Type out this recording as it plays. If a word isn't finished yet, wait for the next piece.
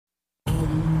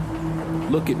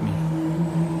Look at me.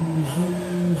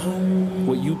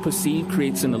 What you perceive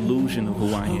creates an illusion of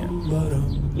who I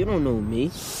am. You don't know me.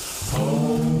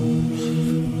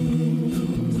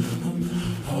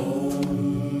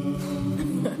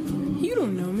 You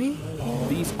don't know me.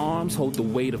 These arms hold the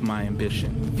weight of my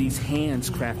ambition. These hands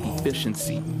craft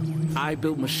efficiency. I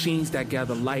build machines that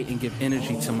gather light and give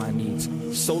energy to my needs.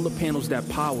 Solar panels that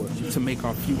power to make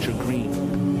our future green.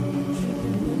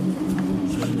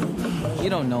 You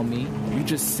don't know me. You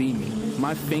just see me.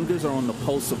 My fingers are on the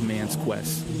pulse of man's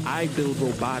quest. I build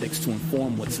robotics to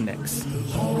inform what's next.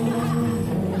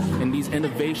 In these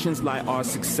innovations lie our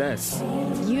success.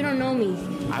 You don't know me.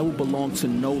 I will belong to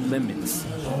no limits.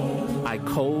 I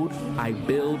code, I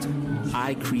build,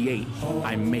 I create,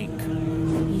 I make.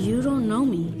 You don't know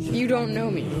me. You don't know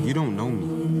me. You don't know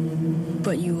me.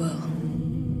 But you will.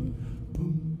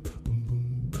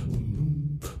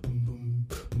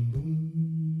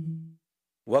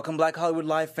 Welcome, Black Hollywood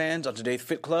Live fans. On today's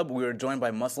Fit Club, we are joined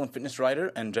by muscle and fitness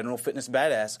writer and general fitness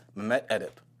badass, Mehmet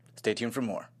Edip. Stay tuned for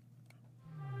more.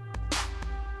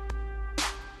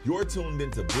 You're tuned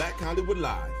into Black Hollywood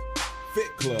Live,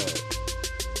 Fit Club.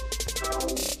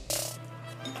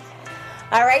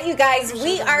 All right, you guys,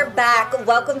 we are back.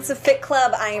 Welcome to Fit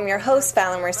Club. I am your host,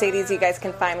 Fallon Mercedes. You guys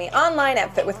can find me online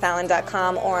at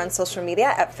fitwithfallon.com or on social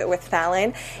media at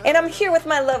fitwithfallon. And I'm here with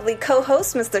my lovely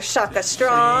co-host, Mr. Shaka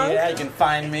Strong. Yeah, you can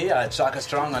find me at Shaka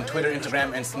Strong on Twitter,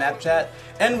 Instagram, and Snapchat.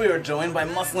 And we are joined by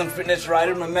muscle and fitness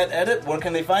writer Mehmet Edip. Where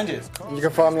can they find you? You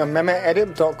can find me on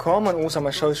mehmetedip.com, and also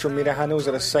my social media handles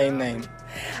are the same name.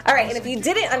 All right, and if you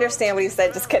didn't understand what he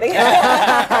said, just kidding.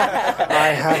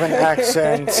 I have an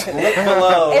accent.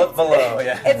 Look below.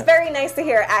 Yeah. It's very nice to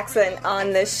hear an accent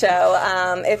on this show.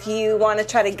 If you want to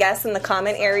try to guess in the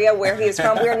comment area where he is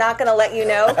from, we're not going to let you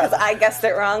know because I guessed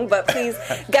it wrong, but please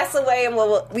guess away and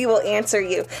we will answer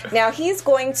you. Now, he's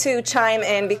going to chime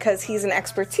in because he's an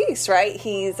expertise, right?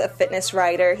 He's a fitness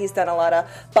writer. He's done a lot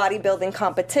of bodybuilding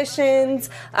competitions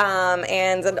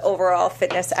and an overall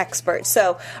fitness expert.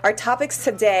 So our topics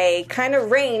today kind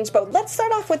of range, but let's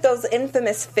start off with those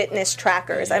infamous fitness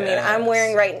trackers. Yes. I mean, I'm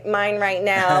wearing mine right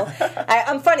now.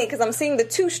 I'm funny because I'm seeing the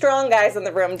two strong guys in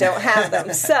the room don't have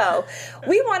them. So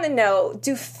we want to know,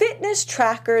 do fitness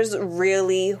trackers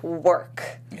really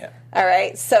work? Yeah. All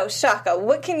right. So Shaka,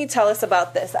 what can you tell us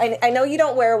about this? I know you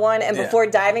don't wear one, and before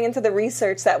diving into the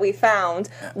research that we found,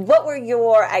 what were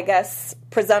your, I guess,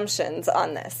 presumptions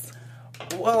on this?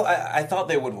 Well, I thought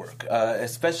they would work,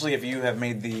 especially if you have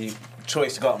made the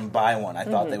choice to go out and buy one. I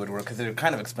thought they would work because they're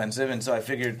kind of expensive, and so I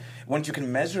figured once you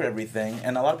can measure everything,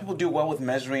 and a lot of people do well with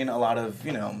measuring a lot of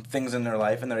things in their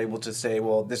life, and they're able to say,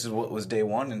 well, this is what was day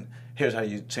one, and here's how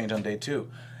you change on day two.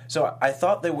 So I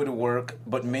thought they would work,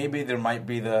 but maybe there might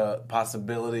be the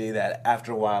possibility that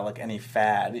after a while, like any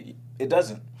fad, it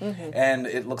doesn't. And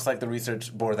it looks like the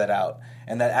research bore that out.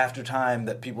 And that after time,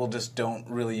 that people just don't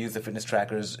really use the fitness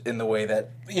trackers in the way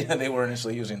that they were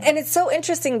initially using them. And it's so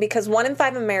interesting because 1 in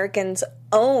 5 Americans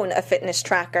own a fitness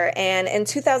tracker. And in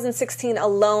 2016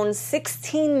 alone,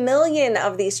 16 million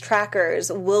of these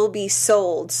trackers will be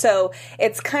sold. So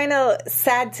it's kind of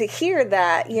sad to hear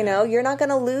that, you're not going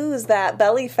to lose that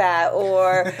belly fat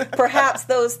or perhaps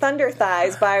those thunder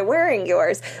thighs by wearing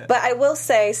yours. But I will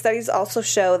say studies also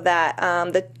show that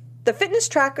the fitness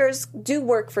trackers do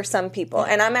work for some people,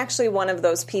 and I'm actually one of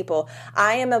those people.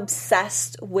 I am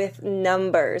obsessed with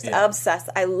numbers, obsessed.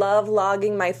 I love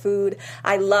logging my food.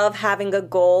 I love having a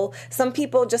goal. Some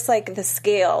people just like the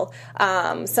scale.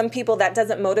 Some people that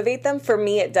doesn't motivate them. For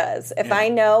me, it does. If I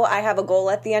know I have a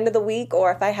goal at the end of the week,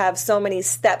 or if I have so many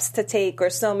steps to take or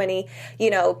so many,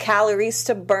 calories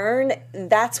to burn,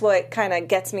 that's what kind of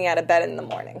gets me out of bed in the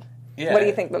morning. Yeah. What do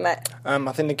you think, Mehmet?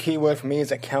 I think the key word for me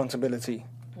is accountability.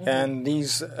 And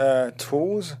these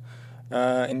tools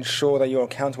ensure that you're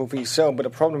accountable for yourself. But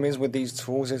the problem is with these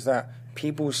tools is that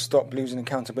people stop losing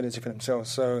accountability for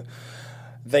themselves. So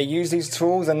they use these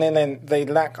tools and then they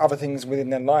lack other things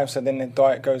within their life. So then their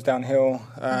diet goes downhill.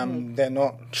 They're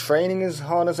not training as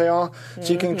hard as they are.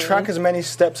 So you can track as many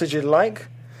steps as you like.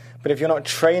 But if you're not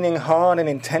training hard and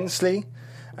intensely,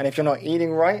 and if you're not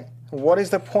eating right, what is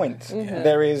the point?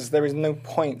 There is no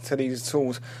point to these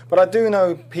tools. But I do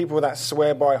know people that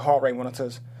swear by heart rate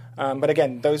monitors. But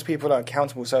again, those people are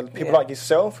accountable. So people like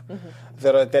yourself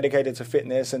that are dedicated to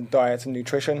fitness and diet and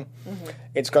nutrition,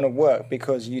 it's going to work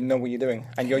because you know what you're doing.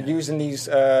 And you're using these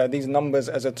numbers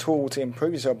as a tool to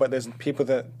improve yourself, but there's people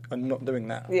that are not doing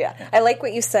that. Yeah. I like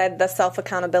what you said, the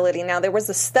self-accountability. Now, there was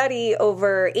a study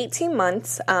over 18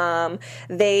 months.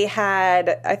 They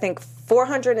had, I think,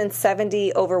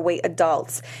 470 overweight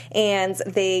adults, and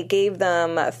they gave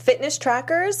them fitness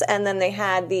trackers, and then they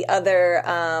had the other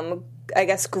I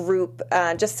guess, group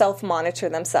just self-monitor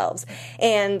themselves.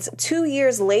 And 2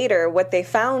 years later, what they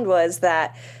found was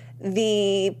that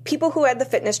the people who had the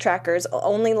fitness trackers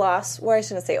only lost, well, I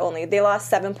shouldn't say only, they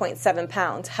lost 7.7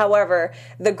 pounds. However,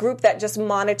 the group that just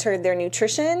monitored their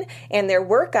nutrition and their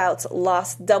workouts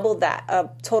lost double that,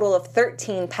 a total of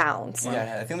 13 pounds.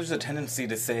 Yeah, I think there's a tendency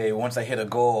to say, once I hit a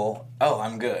goal, oh,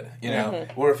 I'm good, you know?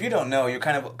 Where if you don't know, you're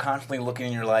kind of constantly looking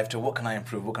in your life to what can I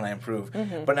improve, what can I improve?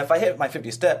 But if I hit my 50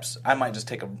 steps, I might just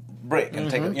take a break and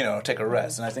take a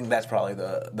rest. And I think that's probably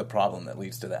the problem that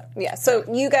leads to that. Yeah, so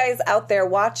you guys out there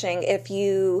watching, if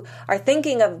you are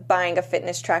thinking of buying a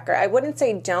fitness tracker, I wouldn't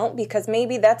say don't, because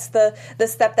maybe that's the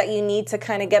step that you need to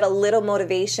kind of get a little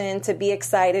motivation to be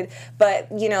excited. But,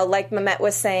 you know, like Mehmet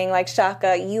was saying, like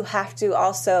Shaka, you have to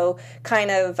also kind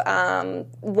of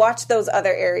watch those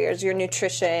other areas, your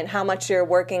nutrition, how much you're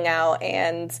working out,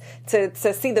 and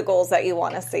to see the goals that you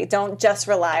want to see. Don't just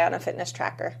rely on a fitness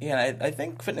tracker. Yeah, I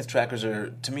think fitness trackers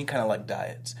are, to me, kind of like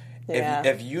diets. Yeah.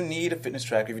 If you need a fitness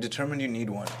tracker, if you determine you need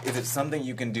one, is it something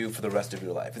you can do for the rest of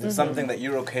your life? Is it something that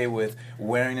you're okay with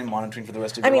wearing and monitoring for the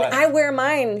rest of your life? I wear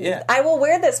mine. Yeah. I will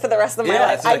wear this for the rest of my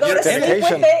life. It's I like go to sleep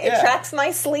with it. It tracks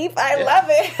my sleep. I love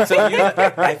it. So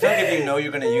I feel like if you know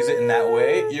you're going to use it in that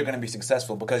way, you're going to be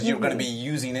successful, because you're going to be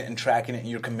using it and tracking it, and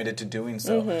you're committed to doing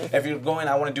so. If you're going,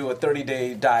 I want to do a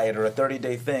 30-day diet or a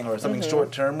 30-day thing or something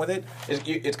short-term with it,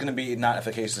 it's going to be not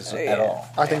efficacious at all.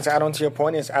 I think to add on to your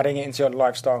point is adding it into your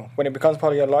lifestyle. When it becomes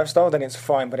part of your lifestyle, then it's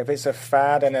fine. But if it's a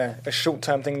fad and a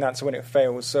short-term thing, that's when it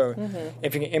fails. So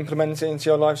if you can implement it into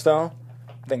your lifestyle,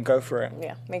 then go for it.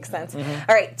 Yeah, makes sense.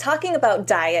 All right, talking about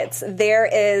diets, there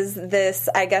is this,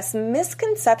 I guess,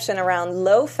 misconception around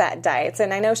low-fat diets.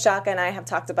 And I know Shaka and I have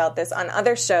talked about this on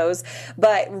other shows,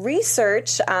 but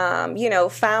research,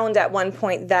 found at one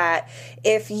point that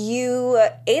if you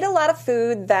ate a lot of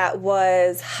food that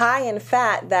was high in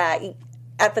fat, that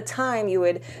at the time you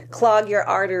would clog your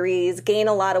arteries, gain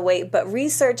a lot of weight. But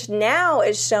research now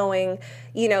is showing,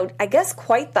 I guess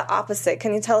quite the opposite.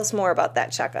 Can you tell us more about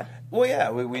that, Shaka? Well,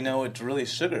 yeah, we know it's really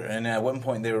sugar. And at one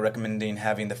point they were recommending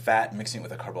having the fat, mixing it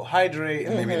with a carbohydrate,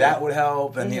 and maybe that would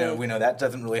help. And, we know that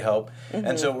doesn't really help.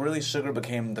 And so really sugar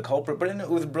became the culprit. But it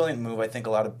was a brilliant move. I think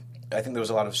there was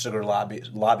a lot of sugar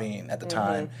lobbying at the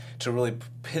time to really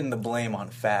pin the blame on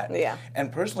fat. Yeah.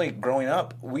 And personally, growing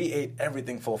up, we ate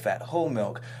everything full fat, whole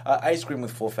milk, ice cream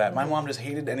with full fat. My mom just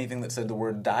hated anything that said the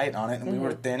word diet on it, and we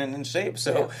were thin and in shape.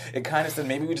 So it kind of said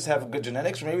maybe we just have good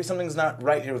genetics, or maybe something's not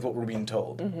right here with what we're being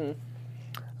told.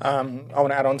 I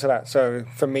want to add on to that. So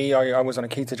for me, I was on a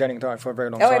ketogenic diet for a very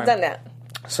long time. Oh, I've done that.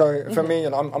 So for me,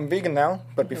 I'm vegan now,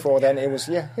 but before then it was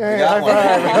You got one.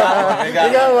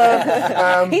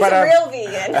 He's a real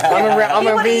vegan. I'm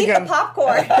a vegan. Eat the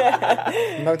popcorn.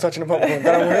 No touching the popcorn.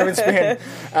 Don't wear it spin.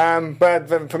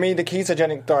 But for me, the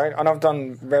ketogenic diet, and I've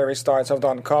done various diets. I've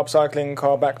done carb cycling,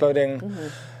 carb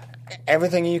backloading.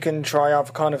 Everything you can try,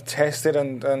 I've kind of tested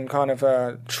and kind of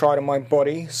tried on my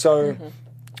body. So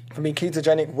for me,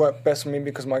 ketogenic worked best for me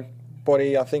because my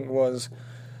body, I think, was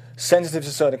sensitive to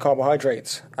certain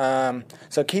carbohydrates.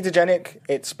 So ketogenic,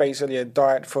 it's basically a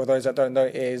diet, for those that don't know,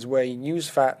 is where you use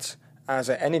fat as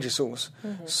an energy source.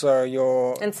 So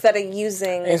you're instead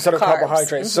of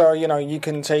carbohydrates. So you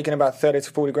can take in about 30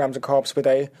 to 40 grams of carbs per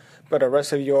day, but the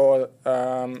rest of your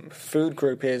food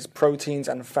group is proteins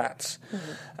and fats.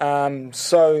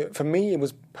 So for me, it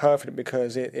was perfect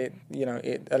because it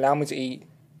allowed me to eat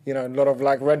a lot of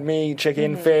like red meat,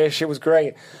 chicken, fish. It was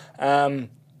great.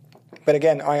 But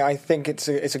again, I think it's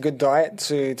a good diet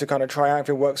to kind of try out if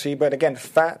it works for you. But again,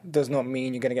 fat does not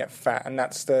mean you're going to get fat, and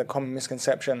that's the common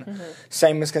misconception.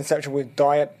 Same misconception with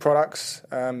diet products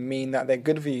mean that they're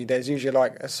good for you. There's usually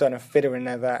like a certain filler in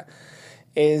there that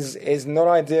is not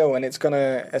ideal, and it's going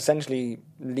to essentially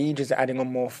lead you to adding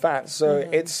on more fat. So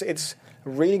it's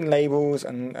reading labels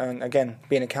and again,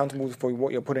 being accountable for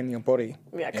what you're putting in your body.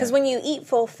 Yeah, because when you eat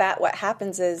full fat, what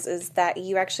happens is that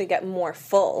you actually get more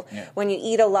full. Yeah. When you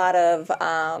eat a lot of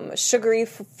sugary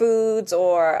foods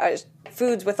or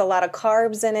foods with a lot of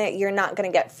carbs in it, you're not going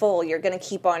to get full. You're going to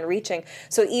keep on reaching.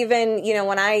 So even,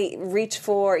 when I reach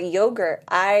for yogurt,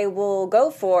 I will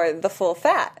go for the full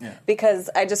fat because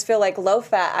I just feel like low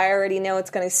fat, I already know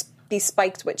it's going to be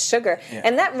spiked with sugar.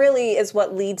 And that really is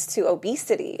what leads to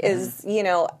obesity is,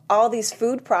 all these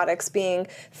food products being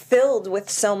filled with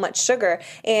so much sugar.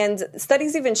 And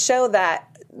studies even show that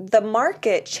the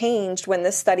market changed when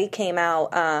this study came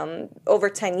out over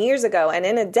 10 years ago. And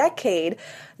in a decade,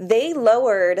 they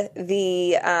lowered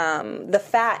the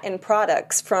fat in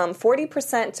products from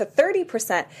 40% to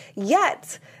 30%,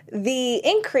 yet the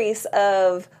increase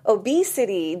of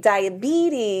obesity,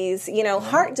 diabetes,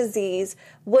 heart disease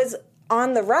was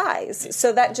on the rise.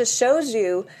 So that just shows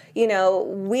you,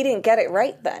 we didn't get it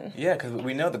right then. Yeah, because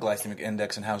we know the glycemic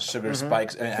index and how sugar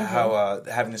spikes, and how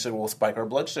having the sugar will spike our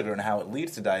blood sugar, and how it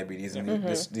leads to diabetes and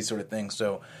these sort of things.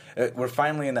 So we're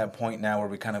finally in that point now where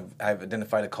we kind of have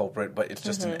identified a culprit, but it's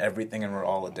just in everything, and we're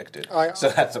all addicted. So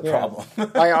that's a problem.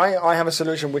 I have a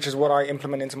solution, which is what I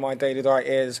implement into my daily diet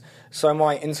is, so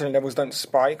my insulin levels don't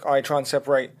spike, I try and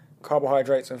separate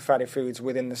carbohydrates and fatty foods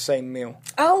within the same meal.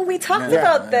 Oh, we talked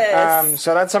about this.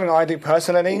 So that's something I do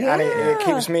personally, and it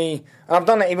keeps me... And I've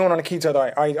done that even on a keto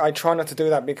diet. I try not to do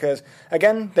that because,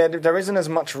 again, there isn't as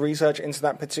much research into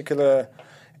that particular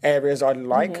area as I'd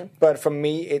like, but for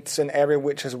me, it's an area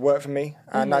which has worked for me,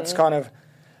 and that's kind of...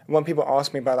 When people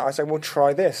ask me about that, I say, well,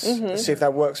 try this, see if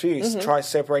that works for you. Try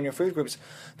separating your food groups.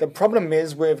 The problem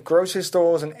is with grocery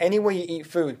stores and anywhere you eat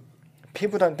food,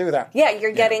 people don't do that. Yeah,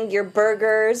 you're getting your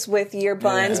burgers with your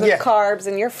buns with carbs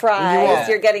and your fries.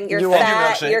 You're getting your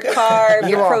fat, your carb,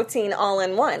 your protein all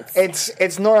in once.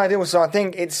 It's not ideal. So I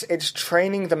think it's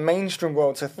training the mainstream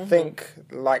world to think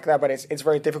like that, but it's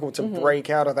very difficult to break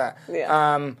out of that.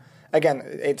 Yeah. Again,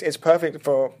 it's perfect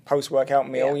for post-workout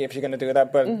meal if you're going to do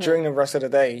that, but during the rest of the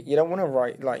day, you don't want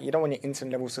to you don't want your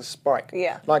insulin levels to spike.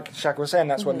 Yeah. Like Shaq was saying,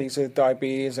 that's what leads to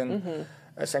diabetes and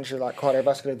essentially like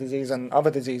cardiovascular disease and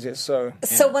other diseases. So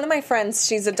one of my friends,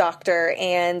 she's a doctor,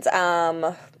 and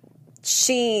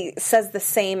she says the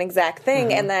same exact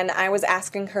thing. And then I was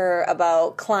asking her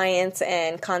about clients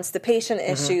and constipation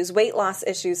issues, weight loss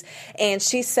issues, and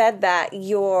she said that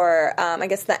your, I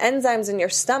guess the enzymes in your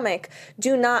stomach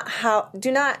do not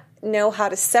know how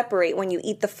to separate when you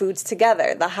eat the foods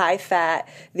together, the high fat,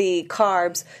 the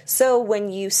carbs. So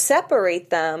when you separate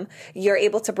them, you're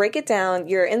able to break it down,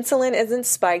 your insulin isn't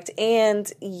spiked,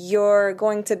 and you're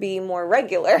going to be more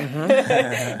regular.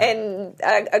 And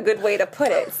a good way to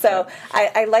put it. So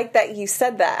I like that you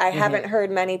said that. I haven't heard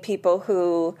many people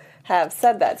who have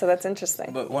said that, so that's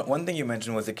interesting. But one thing you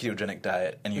mentioned was the ketogenic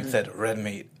diet, and you said red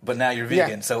meat, but now you're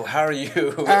vegan, so how are you staying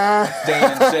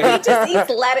in shape? He just eats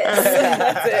lettuce.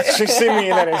 That's it. She's seen me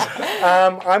eat lettuce.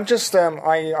 I'm just,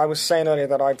 I was saying earlier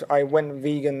that I went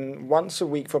vegan once a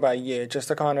week for about a year, just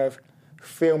to kind of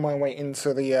feel my way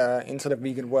into the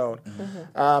vegan world.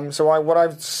 So what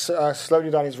I've slowly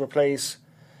done is replace,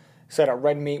 say, that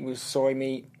red meat with soy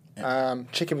meat,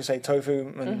 chicken with, say,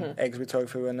 tofu, and eggs with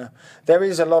tofu, and there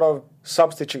is a lot of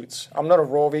substitutes. I'm not a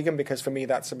raw vegan because for me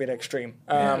that's a bit extreme.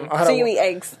 So you eat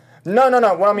eggs? No.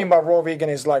 What I mean by raw vegan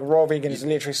is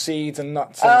literally seeds and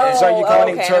nuts. So you can't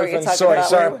eat tofu and soy.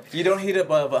 So you don't heat it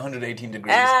above 118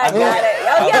 degrees. I got it.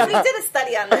 Oh, yeah, we did a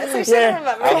study on this. I should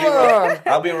remember.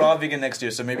 I'll be a raw vegan next year,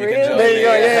 so maybe you can join.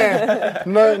 There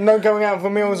you go, No going out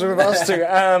for meals with us too.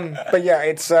 But yeah,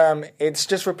 it's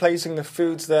just replacing the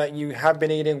foods that you have been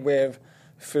eating with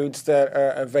foods that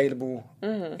are available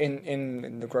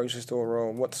in the grocery store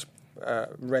or what's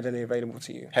readily available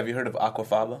to you. Have you heard of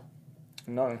aquafaba?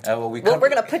 No. We're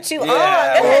going to put you on.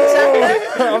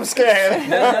 I'm scared.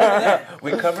 No.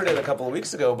 We covered it a couple of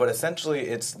weeks ago, but essentially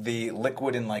it's the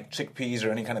liquid in like chickpeas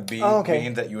or any kind of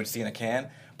beans that you would see in a can.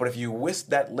 But if you whisk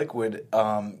that liquid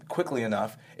quickly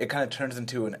enough, it kind of turns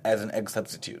into as an egg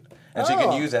substitute. And so you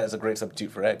can use that as a great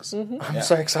substitute for eggs. I'm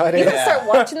so excited. You can start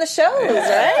watching the shows,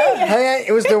 right? Hey,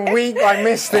 it was the week I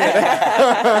missed it.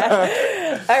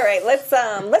 All right, let's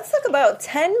talk about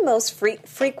 10 most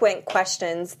frequent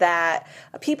questions that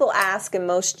people ask in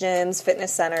most gyms,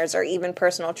 fitness centers, or even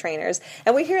personal trainers.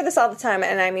 And we hear this all the time,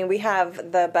 and I mean, we have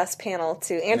the best panel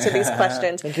to answer these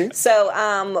questions. Thank you.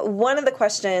 So one of the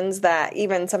questions that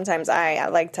even sometimes I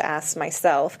like to ask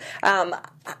myself,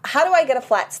 how do I get a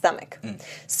flat stomach?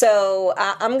 So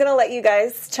I'm going to let you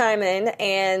guys chime in,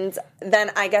 and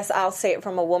then I guess I'll say it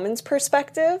from a woman's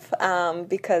perspective,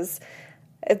 because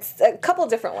it's a couple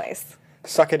different ways.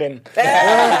 Suck it in.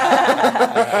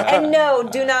 And no,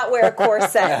 do not wear a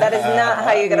corset. That is not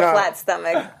how you get a flat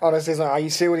stomach. Honestly, it's like, you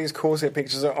see all these corset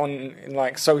pictures on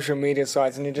like social media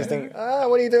sites, and you just think,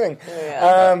 what are you doing?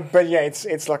 Yeah. But yeah,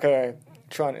 it's like a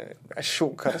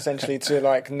shortcut essentially to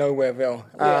like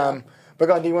Nowhereville. But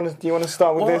God, do you want to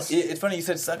start with this? It's funny you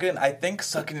said suck it in. I think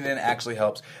sucking it in actually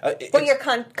helps. Well, you're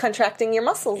contracting your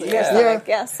muscles in your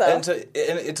stomach. So. And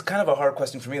it's kind of a hard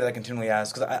question for me that I continually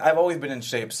ask because I've always been in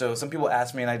shape. So some people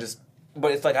ask me,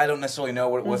 but it's like I don't necessarily know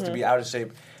what it was to be out of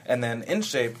shape and then in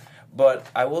shape. But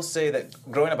I will say that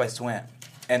growing up, I swam.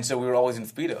 And so we were always in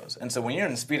Speedos. And so when you're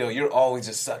in Speedo, you're always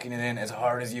just sucking it in as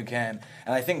hard as you can.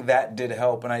 And I think that did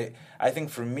help. And I think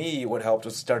for me, what helped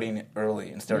was starting early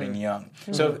and starting young.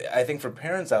 So I think for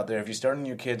parents out there, if you're starting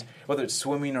your kids, whether it's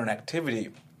swimming or an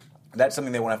activity, that's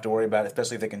something they won't have to worry about,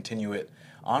 especially if they continue it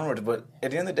onwards. But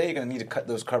at the end of the day, you're going to need to cut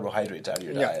those carbohydrates out of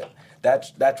your diet.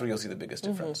 That's where you'll see the biggest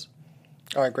difference.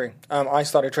 I agree. I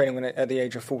started training at the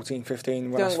age of 14,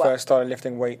 15 when I Doing what? first started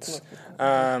lifting weights.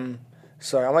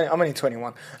 So I'm only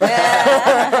 21.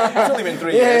 It's only been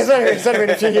 3 years. Yeah, it's only been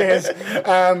a few years.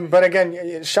 But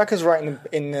again, Shaka's right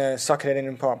in sucking it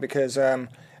in part because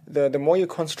the more you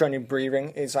concentrate on your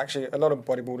breathing, it's actually a lot of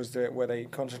bodybuilders do it where they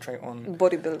concentrate on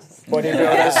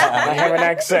Bodybuilders. I have an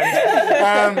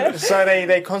accent. So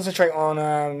they concentrate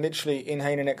on literally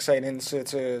inhaling and exhaling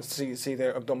to see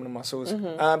their abdominal muscles.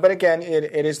 But again,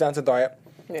 it is down to diet.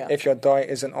 Yeah. If your diet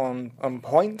isn't on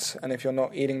point and if you're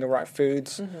not eating the right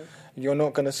foods, you're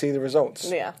not going to see the results.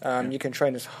 Yeah. You can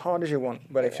train as hard as you want,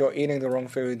 but if you're eating the wrong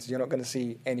foods, you're not going to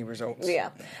see any results. Yeah.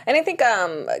 And I think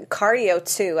cardio,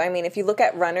 too. I mean, if you look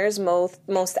at runners,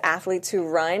 most athletes who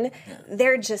run,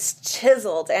 they're just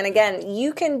chiseled. And again,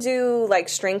 you can do like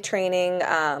strength training,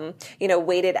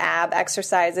 weighted ab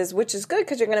exercises, which is good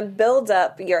because you're going to build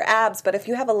up your abs. But if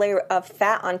you have a layer of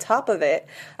fat on top of it,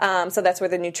 so that's where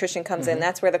the nutrition comes in,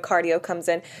 that's where the cardio comes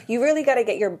in, you really got to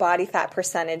get your body fat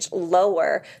percentage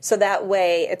lower so that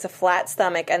way it's a flat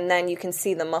stomach and then you can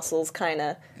see the muscles kind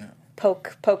of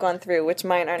poke on through, which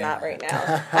mine are not right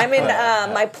now. I'm in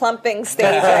my plumping stage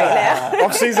right now.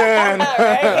 Off season.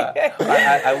 Right?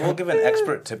 I will give an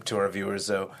expert tip to our viewers,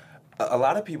 though. A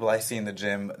lot of people I see in the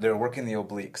gym, they're working the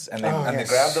obliques, and they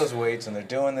grab those weights, and they're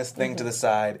doing this thing to the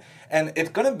side, and it's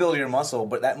going to build your muscle,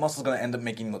 but that muscle's going to end up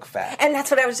making you look fat. And that's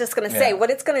what I was just going to say. What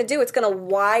it's going to do, it's going to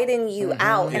widen you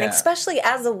out, and especially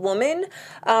as a woman,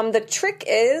 the trick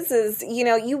is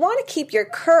you want to keep your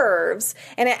curves,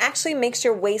 and it actually makes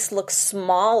your waist look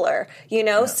smaller.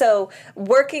 So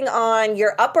working on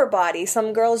your upper body.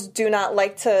 Some girls do not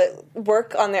like to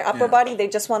work on their upper body; they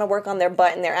just want to work on their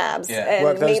butt and their abs,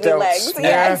 and maybe legs.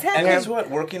 Yeah, exactly. And guess what?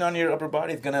 Working on your upper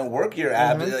body is going to work your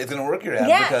abs. It's going to work your abs.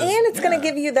 Yeah, and it's going to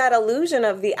give you that illusion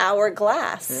of the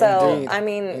hourglass. So, Indeed. I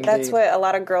mean, that's what a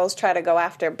lot of girls try to go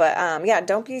after. But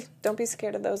don't be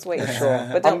scared of those weights. Sure.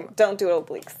 But don't do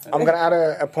obliques. I'm going to add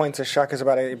a point to Shaka's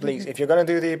about the obliques. If you're going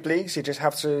to do the obliques, you just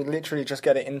have to literally just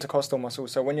get an intercostal muscle.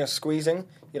 So when you're squeezing,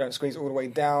 you don't squeeze all the way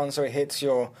down so it hits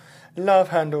your love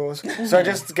handles. So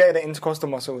just get the intercostal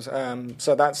muscles.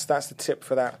 So that's the tip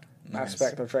for that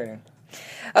aspect of training.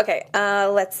 Okay,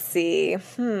 let's see.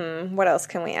 What else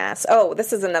can we ask? Oh,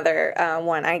 this is another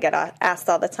one I get asked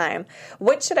all the time.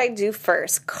 What should I do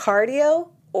first, cardio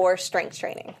or strength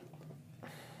training?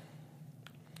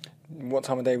 What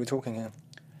time of day are we talking here?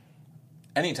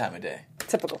 Any time of day.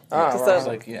 Typical.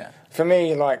 Right. For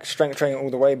me, like strength training all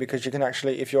the way because you can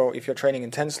actually, if you're training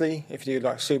intensely, if you do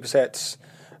like supersets,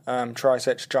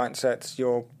 trisets, giant sets,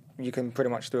 you can pretty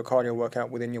much do a cardio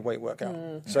workout within your weight workout.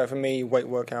 So for me, weight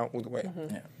workout all the way.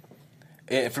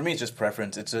 For me, it's just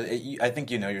preference. I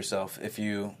think you know yourself. If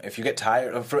you get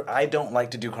tired, I don't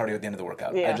like to do cardio at the end of the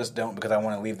workout. I just don't because I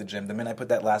want to leave the gym. The minute I put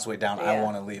that last weight down, I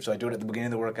want to leave. So I do it at the beginning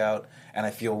of the workout, and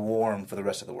I feel warm for the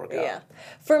rest of the workout. Yeah.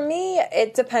 For me,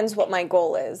 it depends what my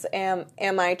goal is. Am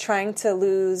I trying to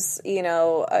lose,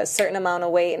 a certain amount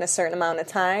of weight in a certain amount of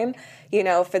time?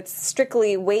 If it's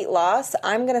strictly weight loss,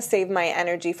 I'm going to save my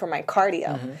energy for my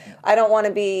cardio. I don't want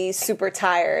to be super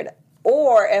tired.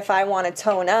 Or if I want to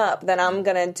tone up, then I'm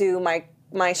going to do my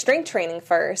strength training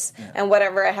first, and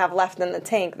whatever I have left in the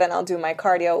tank, then I'll do my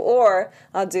cardio, or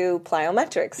I'll do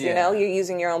plyometrics. You're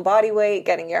using your own body weight,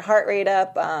 getting your heart rate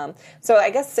up. So I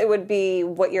guess it would be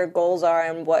what your goals are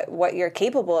and what you're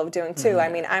capable of doing too. I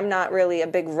mean, I'm not really a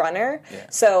big runner,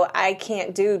 so I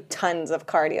can't do tons of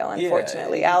cardio,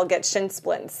 unfortunately. I'll get shin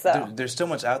splints. So there's so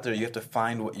much out there. You have to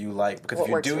find what you like, because if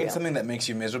you're doing something that makes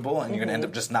you miserable and you're going to end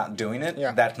up just not doing it,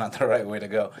 that's not the right way to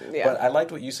go. But I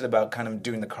liked what you said about kind of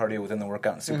doing the cardio within the workout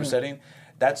and supersetting.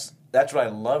 That's what I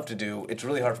love to do. It's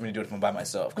really hard for me to do it if I'm by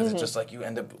myself, because it's just like you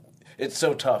end up. It's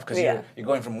so tough because you're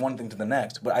going from one thing to the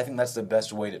next. But I think that's the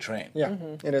best way to train. Yeah,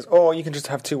 it is. Or you can just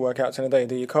have 2 workouts in a day.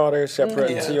 Do your cardio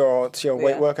separate to your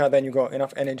weight workout. Then you've got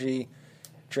enough energy.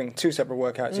 Drink 2 separate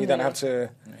workouts. You don't have to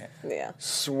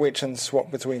switch and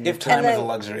swap between them. If time is a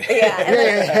luxury.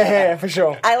 Yeah, for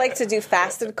sure. I like to do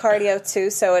fasted cardio too,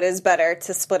 so it is better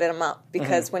to split them up,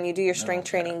 because when you do your strength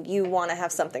training, you want to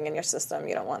have something in your system.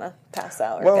 You don't want to pass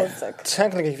out or get sick.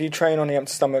 Technically, if you train on the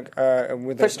empty stomach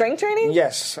for strength training,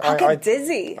 yes, I'll get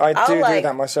dizzy. I do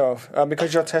that myself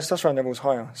because your testosterone level is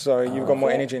higher, so you've got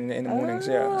more energy in the mornings.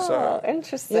 So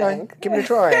interesting. Give it a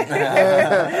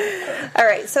try. All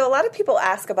right, so a lot of people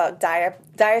ask about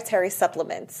dietary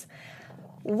supplements.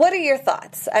 What are your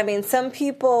thoughts? I mean, some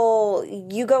people,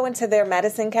 you go into their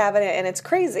medicine cabinet and it's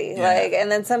crazy.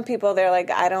 And then some people, they're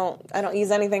like, I don't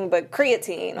use anything but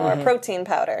creatine or protein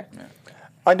powder.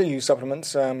 I do use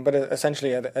supplements, but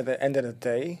essentially at the end of the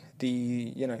day,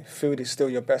 food is still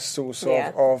your best source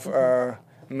of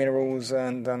minerals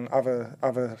and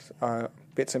other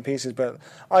bits and pieces. But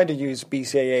I do use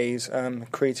BCAAs,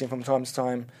 creatine from time to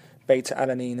time,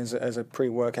 beta-alanine as a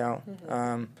pre-workout,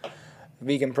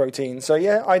 vegan protein. So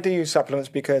yeah, I do use supplements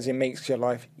because it makes your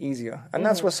life easier, and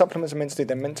that's what supplements are meant to do.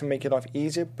 They're meant to make your life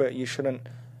easier, but you shouldn't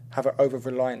have an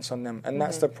over-reliance on them. And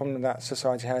that's the problem that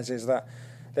society has, is that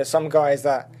there's some guys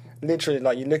that literally,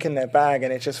 like, you look in their bag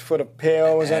and it's just full of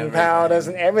pills and powders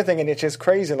and everything, and it's just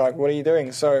crazy. Like, what are you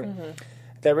doing? So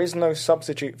there is no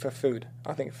substitute for food.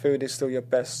 I think food is still your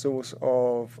best source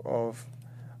of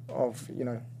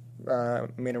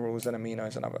minerals and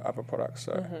aminos and other products.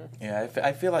 So yeah,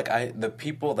 I feel like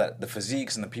the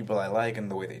physiques and the people I like and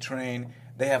the way they train,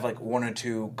 they have like one or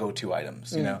two go-to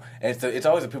items, you know. And it's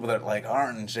always the people that like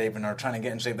aren't in shape and are trying to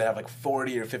get in shape that have like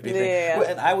 40 or 50 things. Yeah.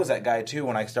 And I was that guy too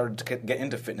when I started to get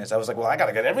into fitness. I was like, well, I got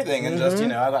to get everything and just,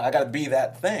 I got to be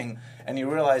that thing. And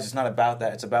you realize it's not about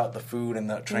that. It's about the food and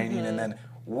the training, and then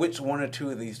which one or two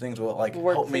of these things will like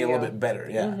help me a little bit better.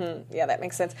 Yeah. Yeah, that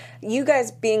makes sense. You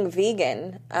guys being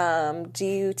vegan, do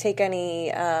you take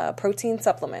any protein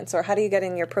supplements, or how do you get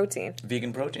in your protein?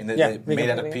 Vegan protein. They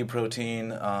made out of pea protein,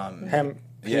 hemp.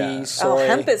 Pea, soy. Oh,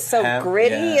 hemp is so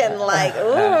gritty and like,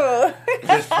 ooh.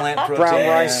 There's plant protein. Brown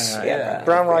rice.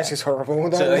 Brown rice is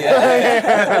horrible. So,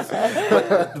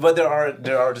 but there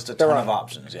are just a ton of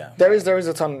options. Yeah, there is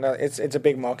a ton. It's a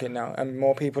big market now, and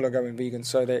more people are going vegan.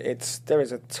 So there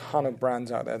is a ton of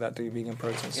brands out there that do vegan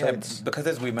protein. So because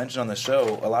as we mentioned on the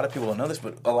show, a lot of people don't know this,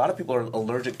 but a lot of people are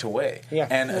allergic to whey. Yeah,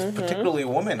 and particularly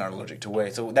women are allergic to whey.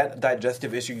 So that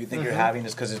digestive issue you think you're having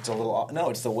is because it's a little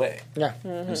it's the whey. Yeah,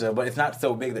 so but it's not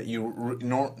so big that you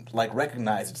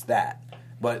recognize it's that,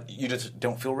 but you just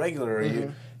don't feel regular,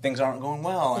 or things aren't going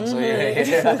well, and so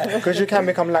because you can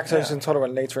become lactose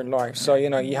intolerant later in life, so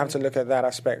you have to look at that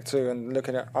aspect too, and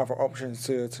looking at other options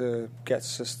to get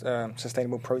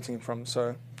sustainable protein from.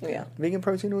 So vegan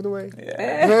protein all the way.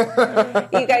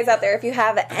 You guys out there, if you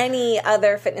have any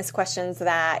other fitness questions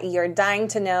that you're dying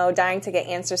to know, dying to get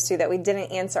answers to that we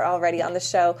didn't answer already on the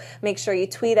show, make sure you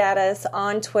tweet at us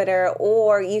on Twitter,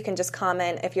 or you can just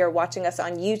comment if you're watching us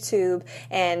on YouTube,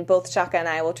 and both Shaka and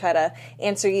I will try to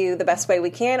answer you the best way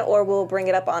we can, or we'll bring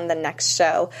it up on the next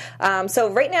show. So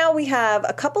right now we have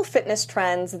a couple fitness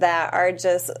trends that are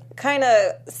just kind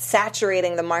of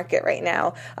saturating the market right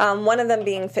now. One of them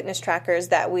being fitness trackers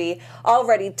that we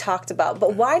already talked about.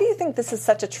 But why do you think this is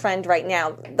such a trend right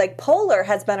now? Like, Polar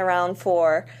has been around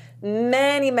for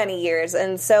many, many years,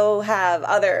 and so have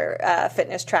other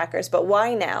fitness trackers. But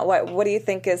why now? What do you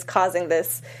think is causing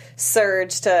this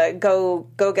surge to go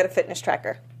get a fitness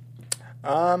tracker?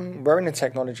 We're in the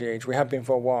technology age. We have been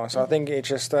for a while. So I think it's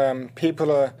just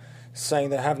people are saying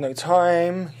they have no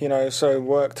time, so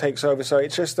work takes over. So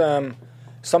it's just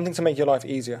something to make your life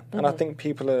easier. And I think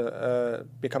people are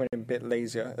becoming a bit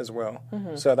lazier as well.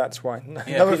 So that's why.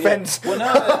 No offense. Well,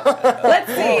 no.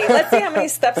 Let's see how many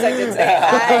steps I did today.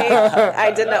 I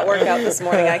did not work out this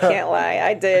morning. I can't lie.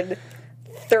 I did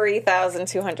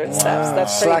 3,200 steps.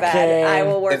 That's pretty bad. I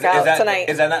will work out tonight.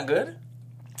 Is that not good?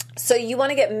 So you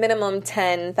want to get minimum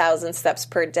 10,000 steps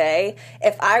per day.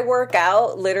 If I work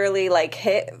out, literally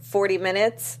hit 40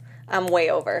 minutes, I'm way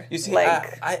over. You see,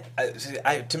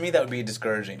 to me that would be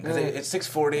discouraging because it's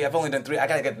 6:40. I've only done 3. I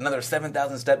gotta get another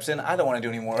 7,000 steps in. I don't want to do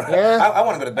any more. Yeah. I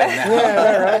want to go to bed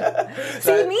now. Right.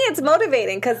 See, me, it's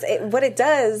motivating because what it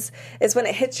does is when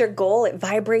it hits your goal, it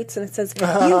vibrates and it says you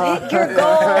hit your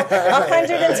goal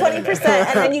 120%,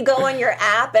 and then you go on your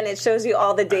app and it shows you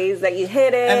all the days that you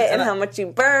hit it and how much you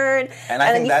burn, and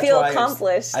then you feel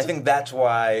accomplished. I think that's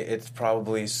why it's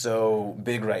probably so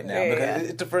big right now because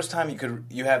it's the first time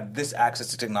you have this access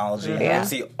to technology and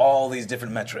see all these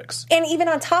different metrics. And even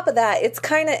on top of that, it's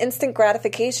kind of instant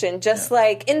gratification, just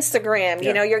like Instagram.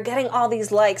 You're getting all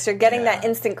these likes, you're getting that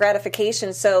instant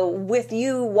gratification. So with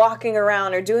you walking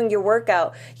around or doing your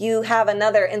workout, you have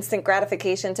another instant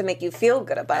gratification to make you feel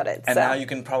good about it. And now you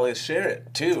can probably share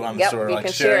it too. I'm sure, you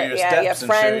can share your steps. You have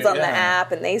friends on the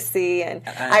app, and they see. And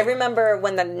I remember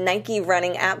when the Nike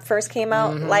running app first came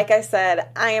out. Like I said,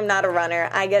 I am not a runner.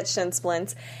 I get shin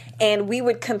splints. And we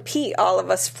would compete, all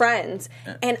of us friends,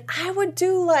 and I would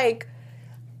do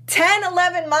 10,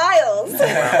 11 miles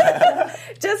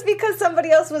just because somebody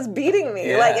else was beating me.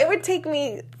 It would take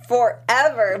me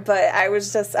forever, but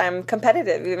I'm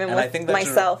competitive even And with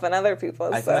myself and other people.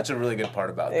 I think that's a really good part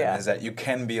about them, is that you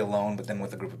can be alone, but then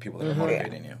with a group of people that are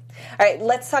motivating you. All right,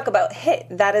 let's talk about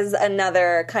HIIT. That is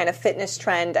another kind of fitness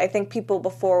trend. I think people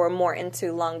before were more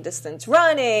into long distance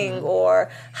running or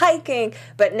hiking,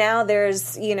 but now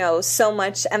there's, so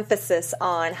much emphasis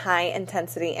on high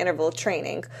intensity interval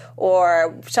training,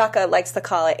 or Shaka likes to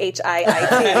call it HIIT.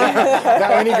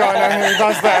 That only guy who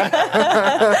does that.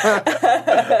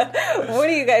 What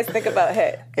do you guys think about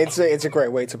HIIT? It's a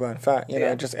great way to burn fat.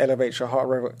 It just elevates your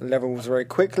heart levels very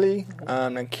quickly,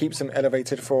 and keeps them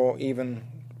elevated for even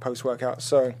post-workout.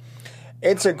 So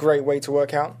it's a great way to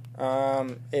work out.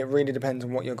 It really depends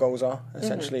on what your goals are,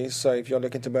 essentially. So if you're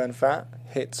looking to burn fat,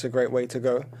 HIIT's a great way to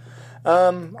go.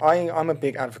 I'm a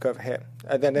big advocate of HIIT.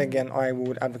 Then again, I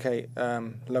would advocate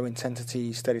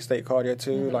low-intensity, steady-state cardio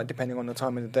too, like depending on the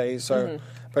time of the day. So,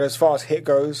 but as far as HIIT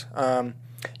goes,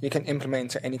 you can implement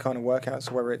into any kind of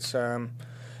workouts, whether it's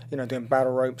doing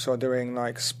battle ropes or doing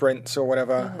like sprints or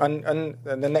whatever. And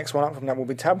the next one up from that will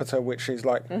be Tabata, which is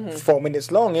like 4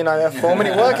 minutes long. A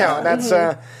 4-minute workout. That's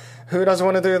who doesn't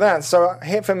want to do that? So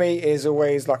HIIT for me is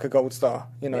always like a gold star.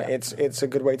 It's a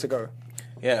good way to go.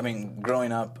 Yeah, I mean,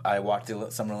 growing up, I watched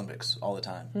the Summer Olympics all the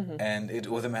time, and it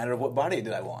was a matter of what body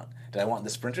did I want. Did I want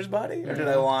the sprinter's body, or did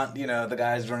I want, the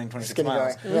guys running 26 Skinny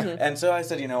miles? guy. And so I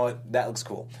said, you know what, that looks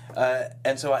cool.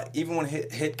 And so even when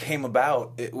HIIT came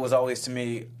about, it was always to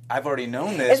me, I've already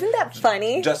known this. Isn't that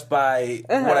funny? Just by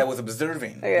what I was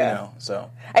observing, so.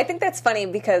 I think that's funny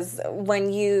because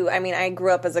I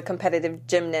grew up as a competitive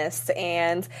gymnast,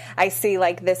 and I see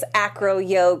like this acro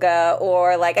yoga,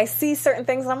 or like I see certain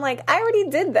things and I'm like, I already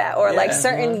did that, or like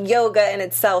certain yoga in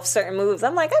itself, certain moves.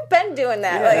 I'm like, I've been doing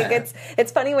that. Like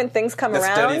it's funny when things come around.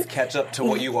 The studies catch up to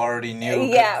what you already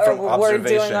knew or from observation.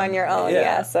 We're doing on your own.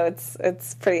 Yeah, so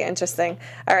it's pretty interesting.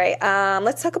 All right,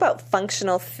 let's talk about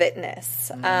functional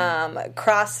fitness.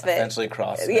 CrossFit. Essentially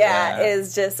CrossFit.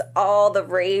 Is just all the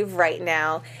rave right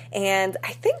now. And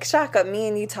I think, Shaka, me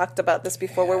and you talked about this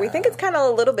before, where we think it's kind of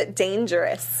a little bit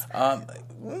dangerous. A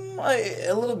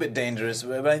little bit dangerous,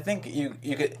 but I think you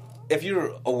could, if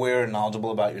you're aware and knowledgeable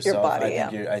about yourself, your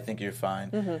body, I think you're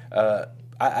fine.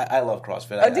 I love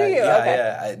CrossFit. Oh, do you?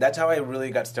 Yeah. That's how I really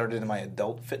got started in my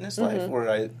adult fitness life, where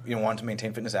I wanted to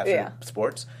maintain fitness after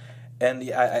sports.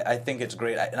 And I think it's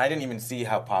great. And I didn't even see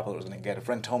how popular it was going to get. A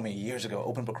friend told me years ago,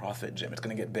 open up a CrossFit gym. It's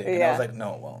going to get big. And I was like,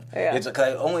 no, it won't. It's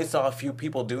because I only saw a few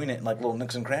people doing it in like little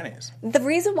nooks and crannies. The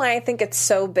reason why I think it's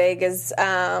so big is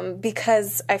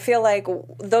because I feel like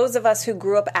those of us who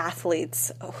grew up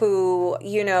athletes, who,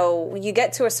 you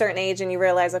get to a certain age and you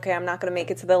realize, okay, I'm not going to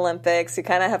make it to the Olympics. You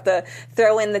kind of have to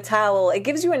throw in the towel. It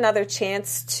gives you another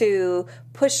chance to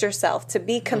push yourself, to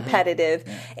be competitive.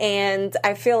 And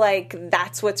I feel like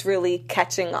that's what's really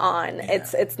catching on.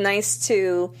 It's nice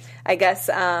to, I guess,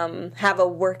 have a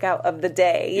workout of the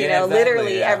day.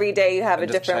 Literally every day you have a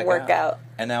different workout.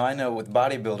 And now I know with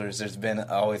bodybuilders, there's been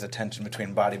always a tension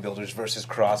between bodybuilders versus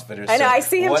CrossFitters. I know. I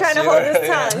see him trying to hold his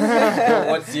tongue.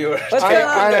 What's yours?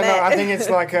 I don't know. I think it's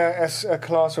like a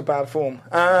class of bad form.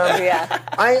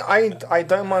 I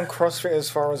don't mind CrossFit as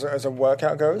far as a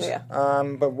workout goes.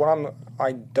 But what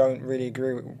I don't really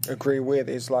agree with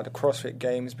is like the CrossFit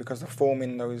Games, because the form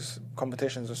in those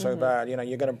competitions are so bad.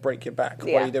 You're going to break your back.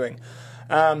 What are you doing?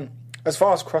 As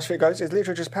far as CrossFit goes, it's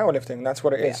literally just powerlifting. That's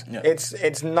what it is. Yeah.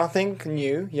 It's nothing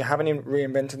new. You haven't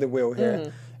reinvented the wheel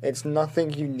here. It's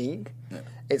nothing unique. Yeah.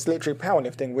 It's literally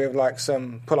powerlifting with like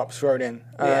some pull-ups thrown in,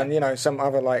 and some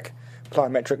other like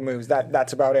plyometric moves.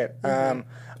 That's about it.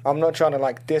 I'm not trying to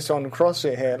like diss on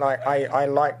CrossFit here. Like I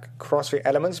like CrossFit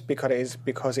elements because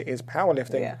it is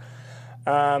powerlifting.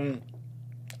 Yeah.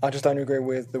 I just don't agree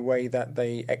with the way that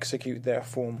they execute their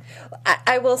form.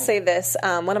 I will say this.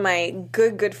 One of my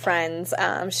good friends,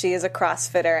 she is a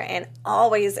CrossFitter and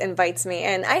always invites me.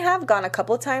 And I have gone a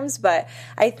couple of times, but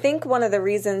I think one of the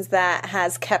reasons that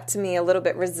has kept me a little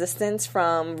bit resistant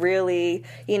from really,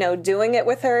 doing it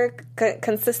with her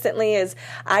consistently is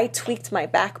I tweaked my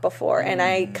back before and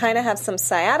I kind of have some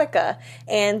sciatica.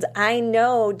 And I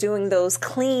know doing those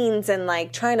cleans and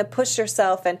like trying to push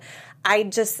yourself, and I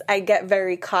get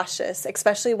very cautious,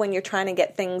 especially when you're trying to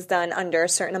get things done under a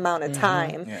certain amount of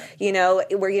time,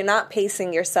 where you're not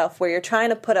pacing yourself, where you're trying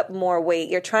to put up more weight.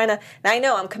 You're trying to, and I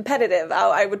know I'm competitive.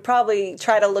 I would probably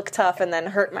try to look tough and then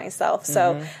hurt myself.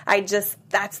 So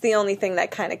that's the only thing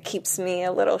that kind of keeps me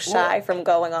a little shy from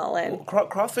going all in.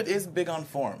 CrossFit is big on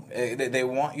form. They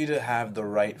want you to have the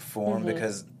right form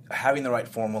because having the right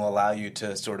form will allow you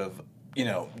to sort of,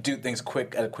 do things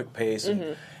at a quick pace.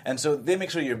 And so they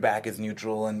make sure your back is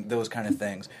neutral and those kind of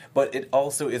things. But it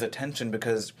also is a tension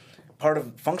because part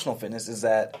of functional fitness is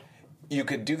that you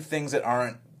could do things that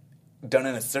aren't done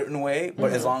in a certain way,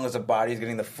 but as long as the body is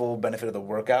getting the full benefit of the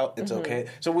workout, it's okay.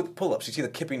 So with pull-ups, you see the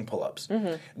kipping pull-ups.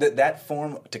 That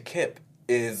form to kip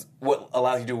is what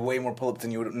allows you to do way more pull-ups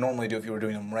than you would normally do if you were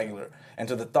doing them regular. And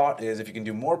so the thought is, if you can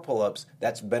do more pull-ups,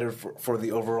 that's better for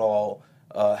the overall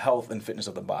health and fitness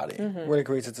of the body. We'll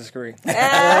agree to disagree.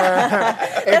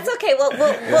 That's okay.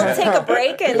 We'll take a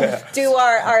break and do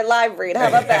our live read. How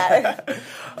about that?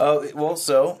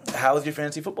 So how's your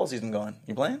fantasy football season going?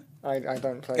 You playing? I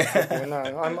don't play football.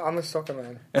 No, I'm a soccer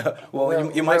man.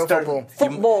 Well, you might start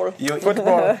football.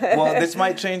 Football. Well, this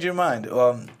might change your mind.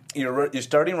 Your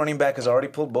starting running back has already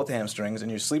pulled both hamstrings, and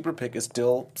your sleeper pick is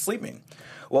still sleeping.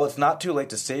 Well, it's not too late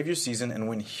to save your season and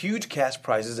win huge cash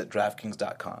prizes at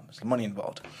DraftKings.com. There's money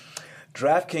involved.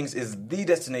 DraftKings is the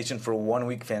destination for 1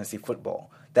 week fantasy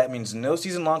football. That means no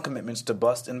season-long commitments to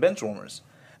bust and bench warmers.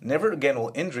 Never again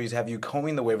will injuries have you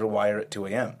combing the waiver wire at 2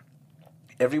 a.m.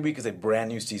 Every week is a brand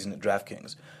new season at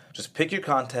DraftKings. Just pick your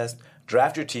contest,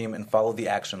 draft your team, and follow the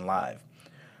action live.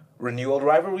 Renew old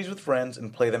rivalries with friends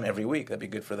and play them every week. That'd be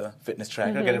good for the fitness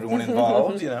tracker, get everyone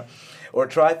involved, Or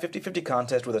try 50-50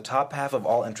 contest where the top half of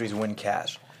all entries win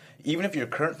cash. Even if your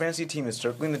current fantasy team is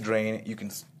circling the drain, you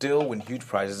can still win huge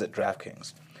prizes at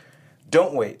DraftKings.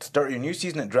 Don't wait. Start your new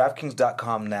season at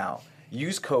DraftKings.com now.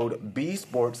 Use code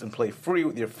BSports and play free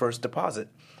with your first deposit.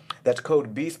 That's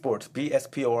code BSports,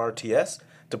 BSPORTS,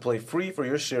 to play free for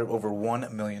your share of over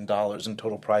 $1 million in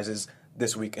total prizes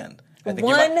this weekend. $1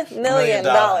 million.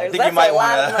 That's you might a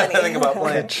lot of money. think about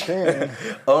playing.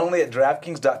 Only at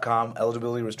DraftKings.com.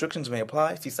 Eligibility restrictions may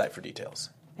apply. See site for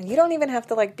details. And you don't even have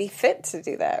to be fit to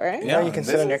do that, right? Yeah, you can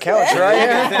sit on your couch, right? You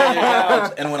can sit on your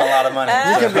couch and win a lot of money.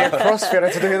 You can be a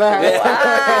CrossFitter to do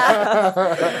that.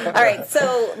 Wow. All right,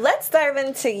 so let's dive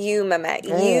into you, Mehmet.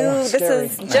 This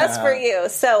is just for you.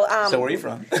 So where are you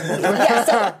from?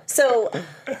 So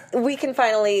we can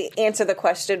finally answer the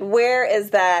question: where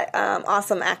is that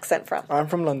awesome accent from? I'm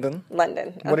from London. London.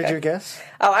 Okay. What did you guess?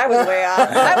 Oh, I was way off.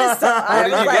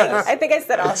 I think I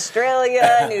said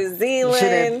Australia, New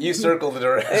Zealand. You circled the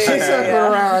direction.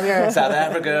 Around, South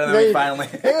Africa, and then we finally...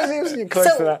 It was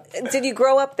close to that. Did you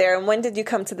grow up there, and when did you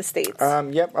come to the States?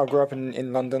 Yep, I grew up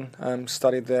in London,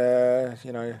 studied there,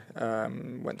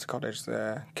 went to college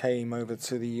there, came over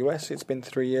to the US. It's been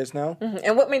 3 years now.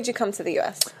 And what made you come to the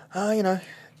US?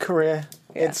 Career.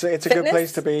 Yeah. It's a Fitness? good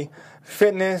place to be.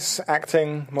 Fitness,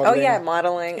 acting, modeling. Oh yeah,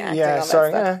 modeling, acting, yeah, all that so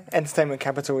stuff. entertainment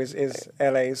capital is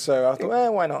LA, so I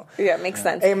thought, why not? Yeah, it makes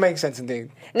sense. It makes sense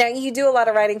indeed. Now, you do a lot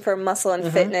of writing for Muscle and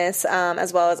Fitness,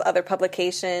 as well as other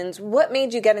publications. What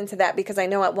made you get into that? Because I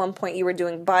know at one point you were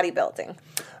doing bodybuilding.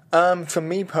 For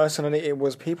me personally, it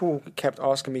was people kept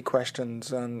asking me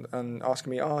questions and asking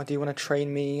me, do you want to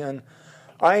train me? And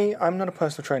I'm not a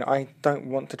personal trainer. I don't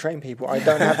want to train people. I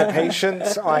don't have the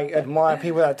patience. I admire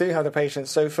people that do have the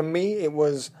patience. So for me, it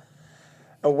was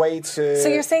a way to... So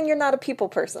you're saying you're not a people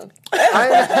person?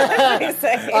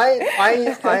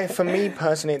 For me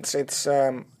personally, it's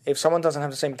if someone doesn't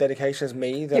have the same dedication as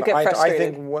me, then I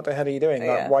think, what the hell are you doing?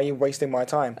 Yeah. Why are you wasting my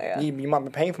time? Yeah. You might be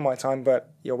paying for my time,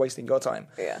 but you're wasting your time.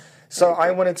 Yeah. So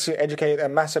I wanted to educate a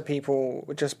mass of people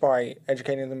just by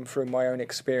educating them through my own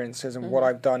experiences and what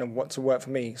I've done and what's worked for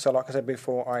me. So like I said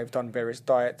before, I've done various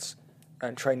diets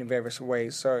and trained in various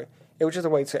ways. So it was just a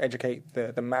way to educate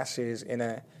the masses in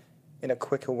a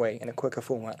quicker way, in a quicker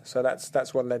format. So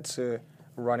that's what led to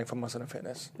running for Muscle and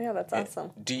Fitness. Yeah, that's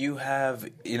awesome. Do you have,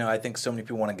 I think so many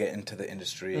people want to get into the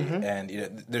industry, and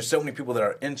there's so many people that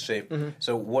are in shape.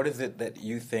 So what is it that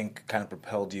you think kind of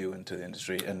propelled you into the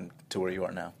industry and to where you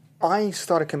are now? I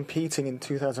started competing in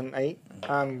 2008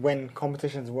 when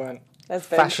competitions weren't That's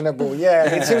big. fashionable.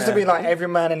 Yeah, it seems to be like every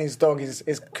man and his dog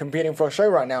is competing for a show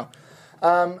right now.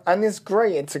 And it's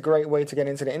great. It's a great way to get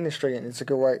into the industry, and it's a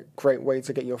great way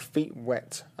to get your feet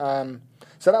wet.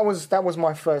 So that was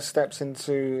my first steps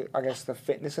into, I guess, the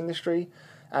fitness industry.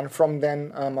 And from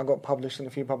then, I got published in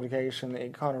a few publications.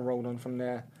 It kind of rolled on from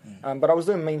there. But I was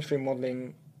doing mainstream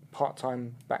modeling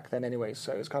part-time back then anyway,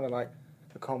 so it's kind of like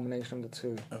the culmination of the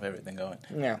two. Of everything going.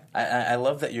 Yeah. I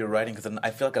love that you're writing, because I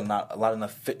feel like a lot of the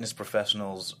fitness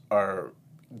professionals are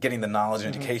getting the knowledge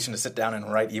and education to sit down and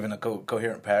write even a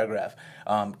coherent paragraph.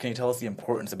 Can you tell us the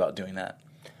importance about doing that?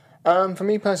 For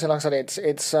me personally, like I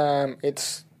said,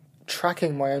 it's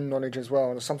tracking my own knowledge as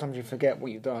well. Sometimes you forget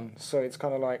what you've done, so it's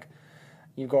kind of like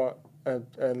you've got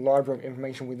a library of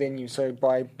information within you. So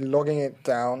by logging it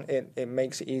down, it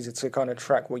makes it easier to kind of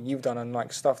track what you've done and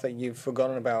like stuff that you've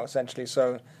forgotten about, essentially.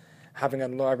 So having a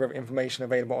library of information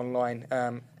available online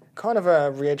kind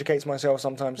of re-educates myself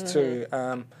sometimes too,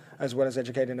 as well as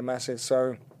educating the masses.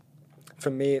 So for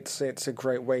me, it's a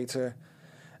great way to.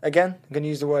 Again, I'm going to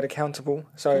use the word accountable.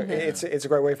 So it's a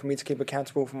great way for me to keep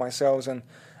accountable for myself, and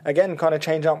again, kind of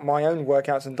change up my own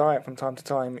workouts and diet from time to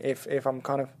time. If I'm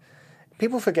kind of,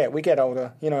 people forget, we get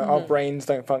older. Our brains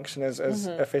don't function as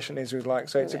efficiently as we'd like.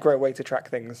 So it's a great way to track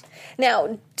things.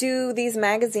 Now, do these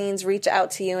magazines reach out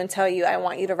to you and tell you, I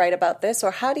want you to write about this? Or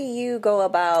how do you go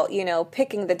about,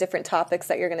 picking the different topics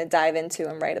that you're going to dive into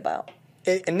and write about?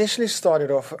 It initially started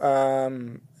off,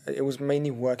 it was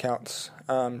mainly workouts.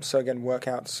 So again,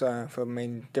 workouts for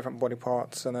main different body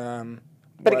parts.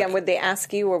 But again, would they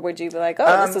ask you, or would you be like,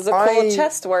 oh, this is a cool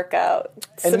chest workout,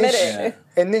 submit it?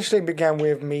 Initially began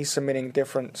with me submitting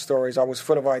different stories. I was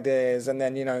full of ideas, and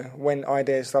then, when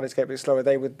ideas started to get a bit slower,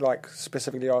 they would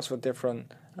specifically ask for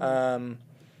different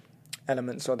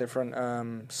elements or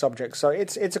different subjects. So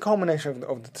it's a combination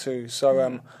of the two.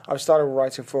 So I've started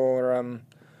writing for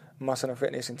Muscle and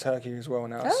Fitness in Turkey as well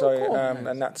now. Oh, so cool.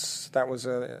 and that was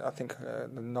I think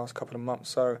the last couple of months.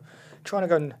 So trying to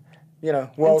go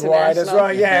worldwide as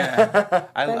well. Yeah.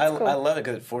 I love it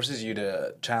because it forces you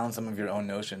to challenge some of your own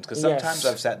notions. Because sometimes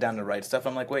I've sat down to write stuff,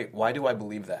 I'm like, wait, why do I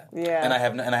believe that? Yeah. And I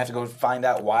have to go find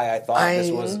out why I thought this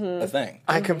was a thing.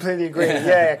 I completely agree.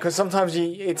 Yeah, because sometimes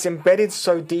it's embedded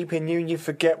so deep in you, and you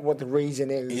forget what the reason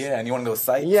is. Yeah, and you want to go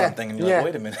cite something, and you're like,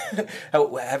 wait a minute.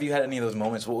 Have you had any of those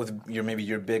moments? What was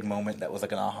your big moment that was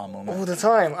like an aha moment? All the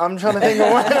time. I'm trying to think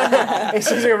of one.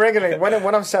 It's usually regularly.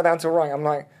 When I've sat down to write, I'm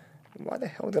like, why the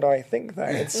hell did I think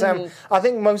that? It's I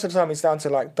think most of the time it's down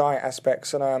to diet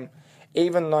aspects, and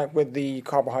even with the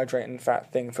carbohydrate and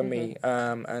fat thing for me,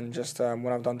 and just when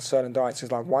I've done certain diets,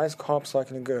 it's why is carb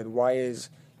cycling good? Why is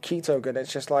keto good?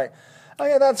 It's just oh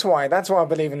yeah, that's why I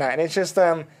believe in that, and it's just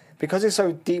because it's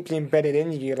so deeply embedded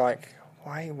in you, you're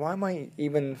why am I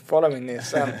even following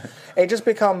this? It just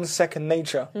becomes second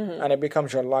nature, and it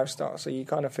becomes your lifestyle. So you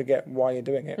kind of forget why you're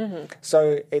doing it.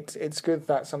 So it's good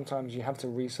that sometimes you have to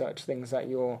research things that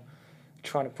you're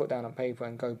trying to put down on paper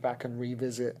and go back and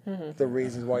revisit the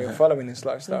reasons why you're following this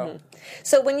lifestyle.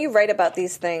 So when you write about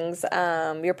these things,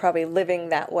 you're probably living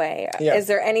that way. Yeah. Is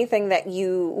there anything that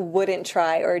you wouldn't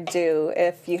try or do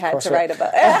if you had to CrossFit. write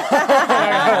about?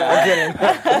 I'm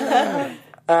kidding.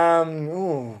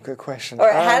 Good question. Or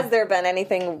has there been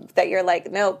anything that you're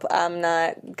like, nope, I'm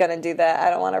not going to do that. I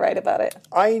don't want to write about it.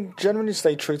 I generally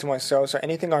stay true to myself. So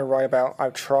anything I write about,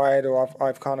 I've tried, or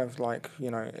I've kind of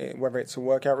whether it's a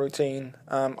workout routine.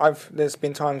 There's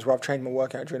been times where I've changed my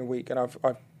workout during the week, and I've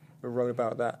wrote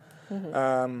about that.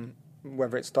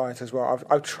 Whether it's diet as well.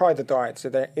 I've tried the diet, so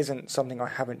there isn't something I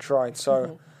haven't tried.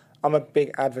 So I'm a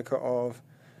big advocate of,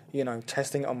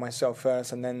 testing it on myself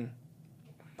first, and then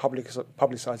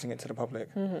publicizing it to the public.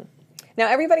 Now,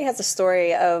 everybody has a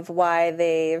story of why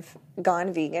they've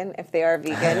gone vegan, if they are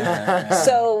vegan.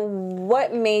 So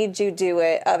what made you do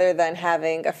it other than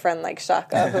having a friend like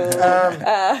Shaka who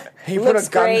he put a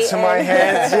gun to my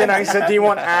head, he said, do you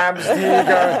want abs? Here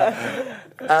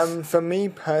you go. For me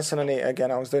personally, again,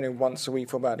 I was doing it once a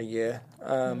week for about a year.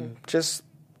 Just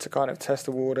to kind of test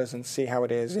the waters and see how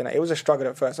it is. It was a struggle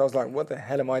at first. I was like, what the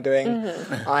hell am I doing?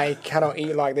 I cannot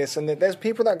eat like this. And there's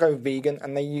people that go vegan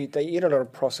and they eat a lot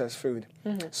of processed food.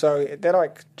 So they're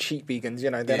like cheap vegans,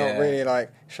 they're not really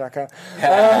like Shaka.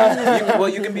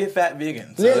 You can be a fat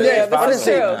vegan. So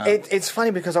honestly, it's funny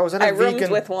because I was at a vegan...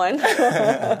 roomed with one.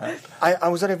 I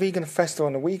was at a vegan festival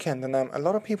on the weekend, and a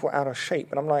lot of people were out of shape.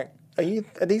 And I'm like,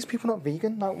 are these people not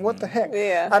vegan? Like, what the heck?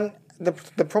 Yeah. And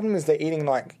the problem is they're eating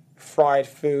fried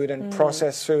food and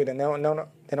processed food, and they're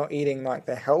not eating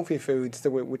the healthy foods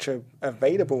which are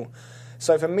available.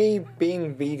 So for me,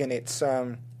 being vegan, it's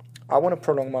I want to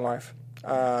prolong my life,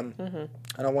 and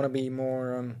I want to be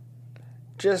more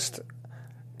just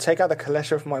take out the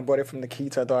cholesterol from my body from the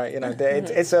keto diet.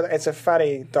 It's a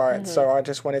fatty diet, so I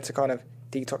just wanted to kind of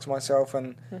detox myself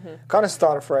and kind of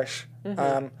start afresh.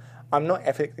 I'm not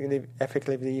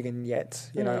ethically vegan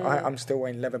yet. I'm still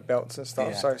wearing leather belts and stuff.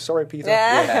 Yeah. So sorry, Peter.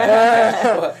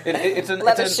 Well, it's a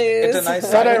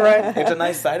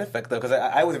nice side effect though, because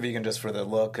I was a vegan just for the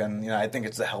look, and I think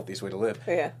it's the healthiest way to live.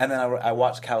 Yeah. And then I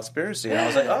watched Cowspiracy, and I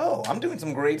was like, oh, I'm doing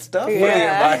some great stuff for the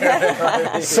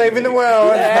environment, saving the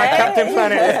world, my Captain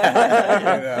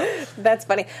Planet. That's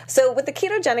funny. So with the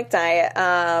ketogenic diet,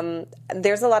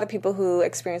 there's a lot of people who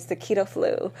experience the keto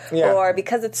flu, or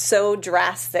because it's so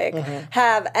drastic.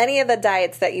 Have any of the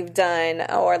diets that you've done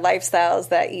or lifestyles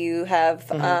that you have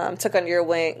took under your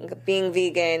wing, being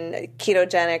vegan,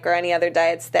 ketogenic, or any other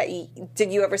diets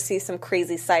did you ever see some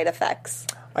crazy side effects?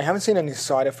 I haven't seen any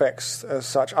side effects as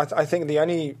such. I think the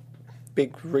only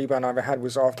big rebound I ever had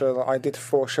was after I did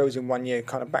 4 shows in 1 year,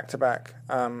 kind of back to back,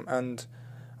 and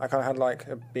I kind of had like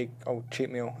a big old cheat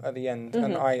meal at the end,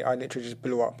 and I literally just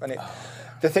blew up. And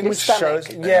the thing with shows,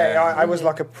 I was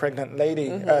like a pregnant lady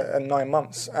at 9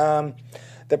 months.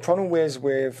 The problem is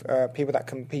with people that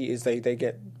compete is they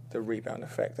get the rebound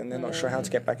effect, and they're not sure how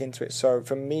to get back into it. So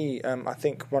for me, I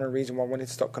think one of the reasons why I wanted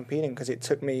to stop competing, because it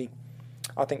took me,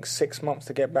 I think, 6 months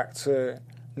to get back to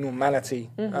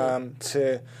normality.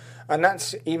 And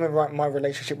that's even like my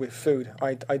relationship with food.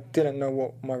 I didn't know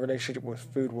what my relationship with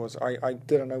food was. I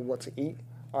didn't know what to eat.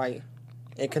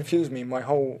 It confused me.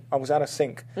 I was out of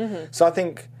sync. So I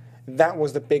think that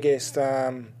was the biggest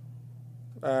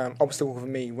obstacle for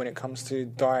me when it comes to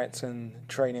diets and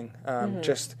training.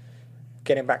 Just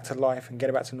getting back to life and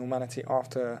getting back to normality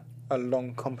after a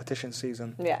long competition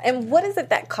season. Yeah, and what is it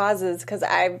that causes, because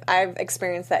I've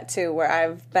experienced that too, where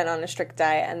I've been on a strict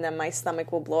diet and then my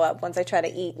stomach will blow up once I try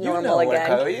to eat normal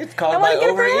again. It's called by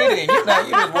overeating. You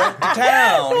just went to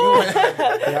town.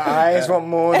 Your eyes want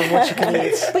more than what you can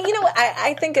eat. But you know what,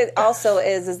 I think it also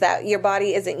is that your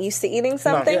body isn't used to eating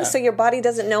something, so your body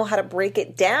doesn't know how to break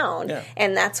it down,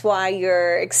 and that's why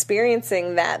you're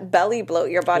experiencing that belly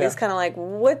bloat. Your body's kind of like,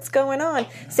 what's going on?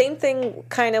 Same thing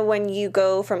kind of when you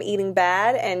go from eating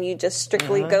bad and you just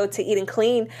strictly go to eating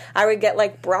clean. I would get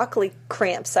like broccoli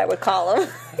cramps, I would call them,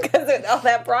 because all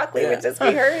that broccoli would just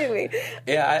be hurting me.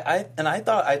 Yeah, I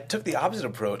thought I took the opposite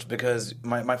approach, because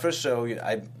my first show,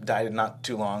 I dieted not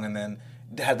too long and then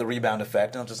had the rebound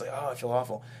effect, and I was just like, oh, I feel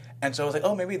awful. And so I was like,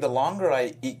 oh, maybe the longer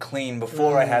I eat clean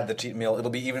before I had the cheat meal,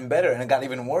 it'll be even better. And it got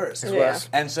even worse.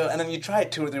 And then you try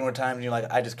it 2 or 3 more times, and you're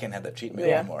like, I just can't have that cheat meal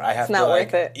anymore. I have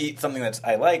to eat something that's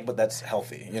I like, but that's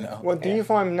healthy, you know. Well, do you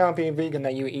find now being vegan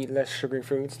that you eat less sugary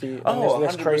foods? Do you,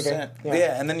 less 100%. Craving?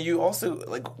 Yeah, and then you also,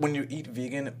 like, when you eat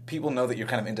vegan, people know that you're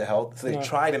kind of into health, so they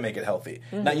try to make it healthy.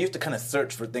 Now, you have to kind of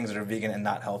search for things that are vegan and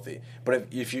not healthy. But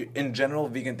if you, in general,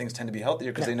 vegan things tend to be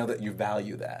healthier because they know that you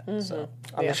value that. So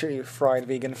I'm sure you fried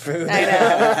vegan food. I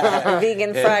know.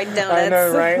 Vegan fried donuts. I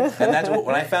know, right? And that's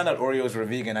when I found out Oreos were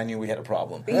vegan, I knew we had a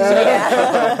problem. All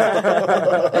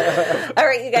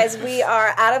right, you guys, we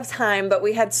are out of time, but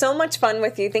we had so much fun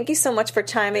with you. Thank you so much for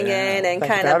chiming in and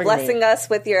kind of blessing us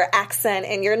with your accent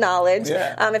and your knowledge.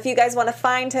 If you guys want to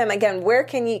find him, again, where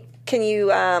can you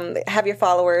have your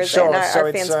followers and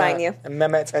our fans find you?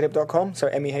 Mehmetedip.com, so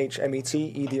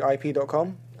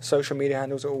MEHMETEDIP.com. Social media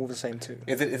handles are all the same too.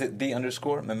 Is it the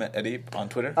 _ Mehmet Edip on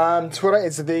Twitter? Twitter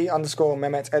is the _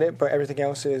 Mehmet Edip, but everything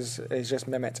else is just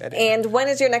Mehmet Edip. And when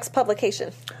is your next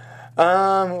publication?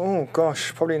 Oh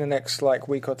gosh, probably in the next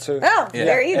week or 2. Oh,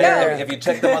 there you go. If you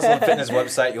check the Muscle and Fitness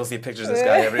website, you'll see pictures of this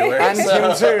guy everywhere. And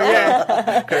him too,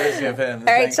 Courtesy of him.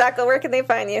 All right, Shaka, where can they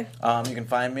find you? You can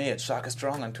find me at Shaka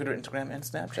Strong on Twitter, Instagram, and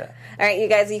Snapchat. All right, you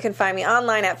guys, you can find me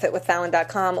online at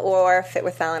fitwithfallon.com or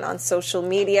fitwithfallon on social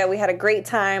media. We had a great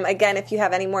time. Again, if you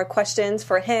have any more questions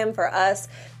for him, for us,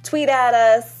 tweet at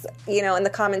us, in the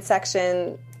comment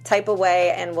section. Type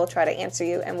away, and we'll try to answer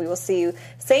you, and we will see you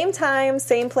same time,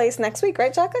 same place next week,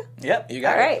 right, Chaka? Yep, you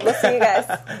got it. All right, we'll see you guys.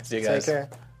 See you guys. Take care.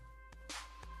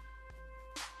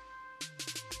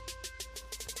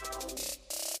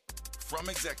 From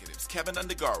executives Kevin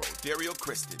Undergaro, Dario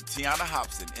Kristen, Tiana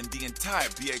Hobson, and the entire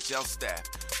BHL staff,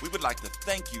 we would like to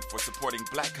thank you for supporting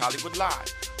Black Hollywood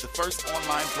Live, the first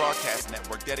online broadcast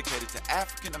network dedicated to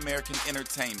African American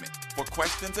entertainment. For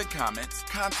questions and comments,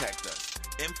 contact us.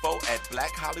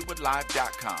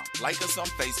 info@blackhollywoodlive.com. Like us on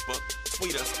Facebook,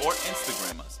 tweet us, or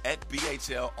Instagram us at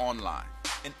BHL Online.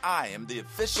 And I am the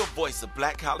official voice of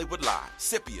Black Hollywood Live,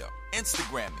 Scipio.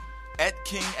 Instagram me at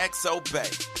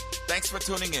KingXOBay. Thanks for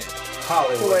tuning in.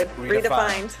 Hollywood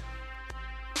Redefined.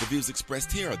 The views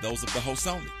expressed here are those of the host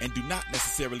only and do not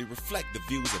necessarily reflect the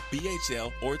views of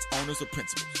BHL or its owners or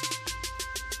principals.